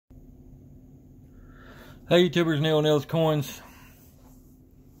Hey YouTubers, Neil's Coins.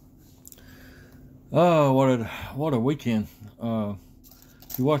 Oh, what a weekend.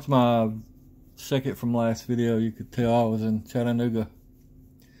 If you watched my second from last video, you could tell I was in Chattanooga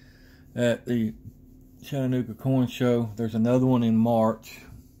at the Chattanooga Coin Show. There's another one in March.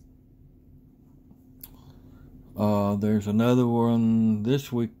 There's another one this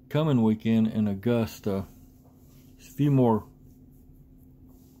coming weekend in Augusta. There's a few more.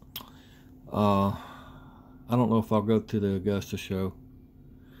 I don't know if I'll go to the Augusta show.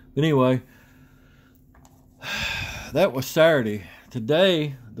 But anyway, that was Saturday.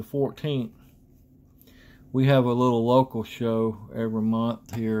 Today, the 14th, we have a little local show every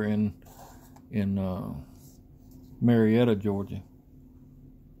month here in Marietta, Georgia.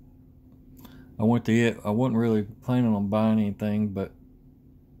 I went to it. I wasn't really planning on buying anything, but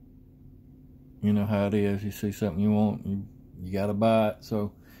you know how it is. You see something you want, you got to buy it.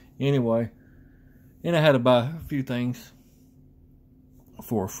 So anyway, and I had to buy a few things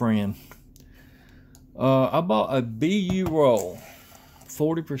for a friend. I bought a BU roll,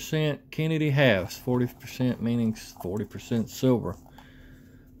 40% Kennedy halves, 40% meaning 40% silver.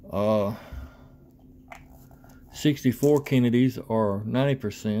 64 Kennedys are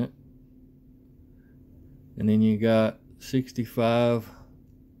 90%. And then you got 65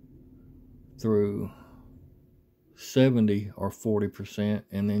 through 70 are 40%.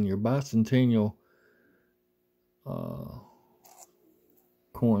 And then your bicentennial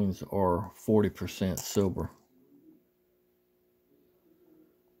coins are 40% silver.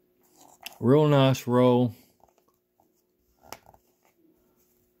 Real nice roll.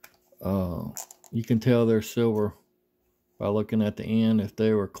 You can tell they're silver by looking at the end. If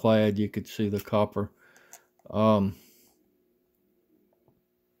they were clad, you could see the copper. But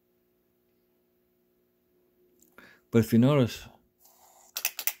if you notice,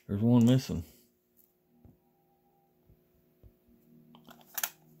 there's one missing.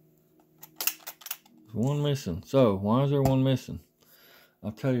 There's one missing. So why is there one missing?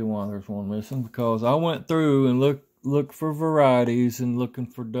 I'll tell you why there's one missing. Because I went through and looked for varieties and looking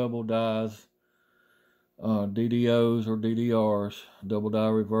for double dies, DDOs or DDRs, double die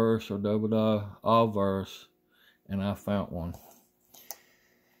reverse or double die obverse, and I found one.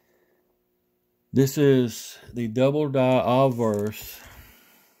 This is the double die obverse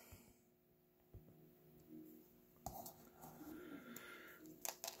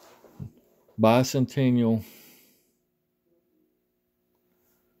bicentennial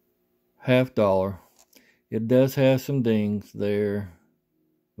 $50. It does have some dings there.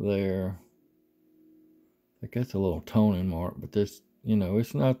 I think that's a little toning mark, but this, you know,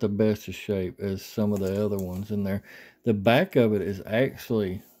 it's not the best of shape as some of the other ones in there. The back of it is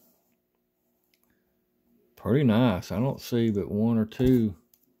actually pretty nice. I don't see but one or two.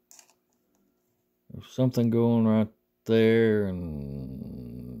 There's something going right there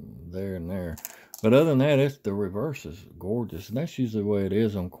and there and there. But other than that, the reverse is gorgeous. And that's usually the way it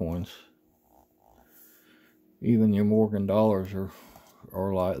is on coins. Even your Morgan dollars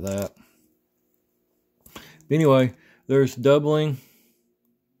are like that. But anyway, there's doubling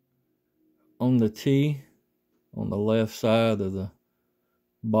on the T, on the left side of the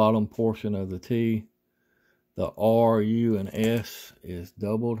bottom portion of the T. The R, U, and S is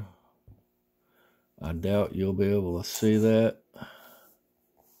doubled. I doubt you'll be able to see that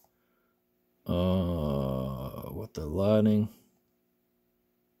with the lighting.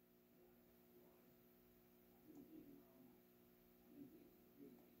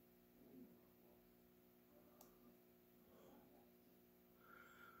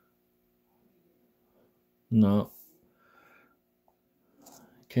 No,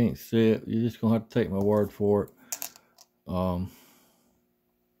 can't see it. You're just gonna have to take my word for it.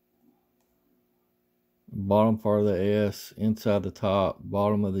 Bottom part of the S, inside the top,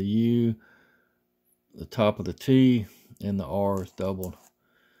 bottom of the U, the top of the T, and the R is doubled.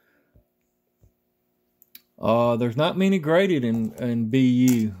 There's not many graded in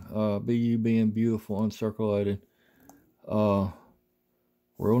BU. BU being beautiful, uncirculated.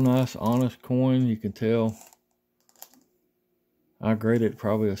 Real nice, honest coin. You can tell. I graded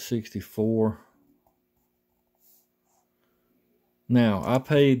probably a 64. Now, I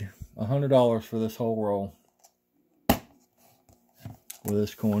paid $100 for this whole roll with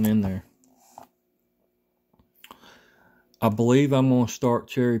this coin in there. I believe I'm going to start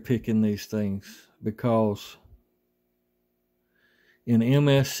cherry picking these things because in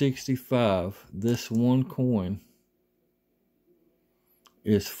MS65, this one coin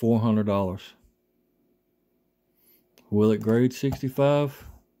is $400. Will it grade 65?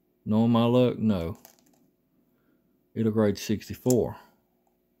 Knowing my luck, no. It'll grade 64.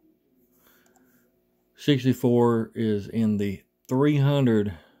 64 is in the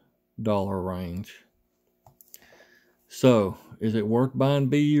 $300 range. So, is it worth buying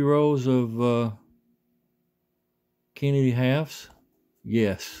BU rolls of Kennedy halves?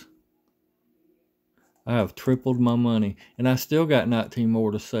 Yes. I have tripled my money, and I still got 19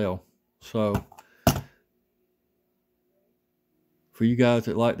 more to sell. So, for you guys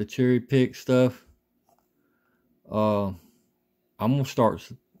that like to cherry pick stuff, I'm going to start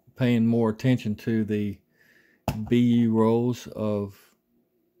paying more attention to the BU rolls of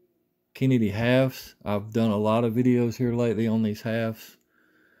Kennedy halves. I've done a lot of videos here lately on these halves.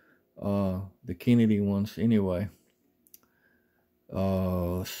 The Kennedy ones anyway.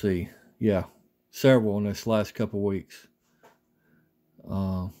 Let's see. Yeah, several in this last couple weeks.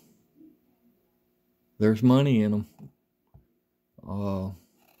 There's money in them.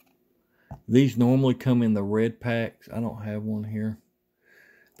 These normally come in the red packs. I don't have one here.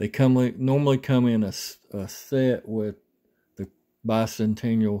 They normally come in a set with the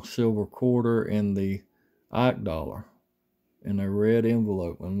bicentennial silver quarter and the Ike dollar in a red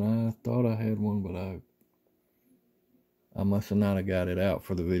envelope. And I thought I had one, but I must have not have got it out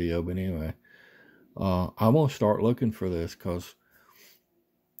for the video. But anyway, I'm going to start looking for this because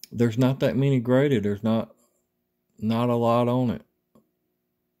there's not that many graded. There's not a lot on it.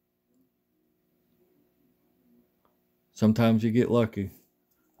 Sometimes you get lucky.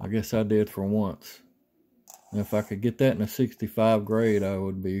 I guess I did for once. And if I could get that in a 65 grade, I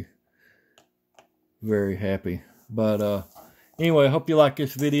would be very happy. But anyway, I hope you like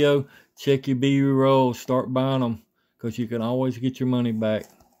this video. Check your BU rolls. Start buying them, because you can always get your money back.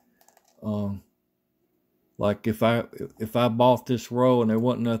 Like if I bought this roll and there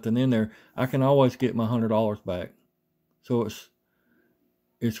wasn't nothing in there, I can always get my $100 back. So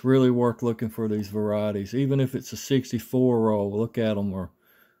it's really worth looking for these varieties. Even if it's a 64 roll, look at them,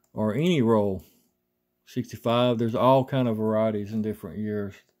 or any roll. 65, there's all kind of varieties in different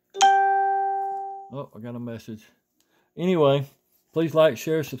years. Oh, I got a message. Anyway, please like,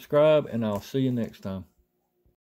 share, subscribe, and I'll see you next time.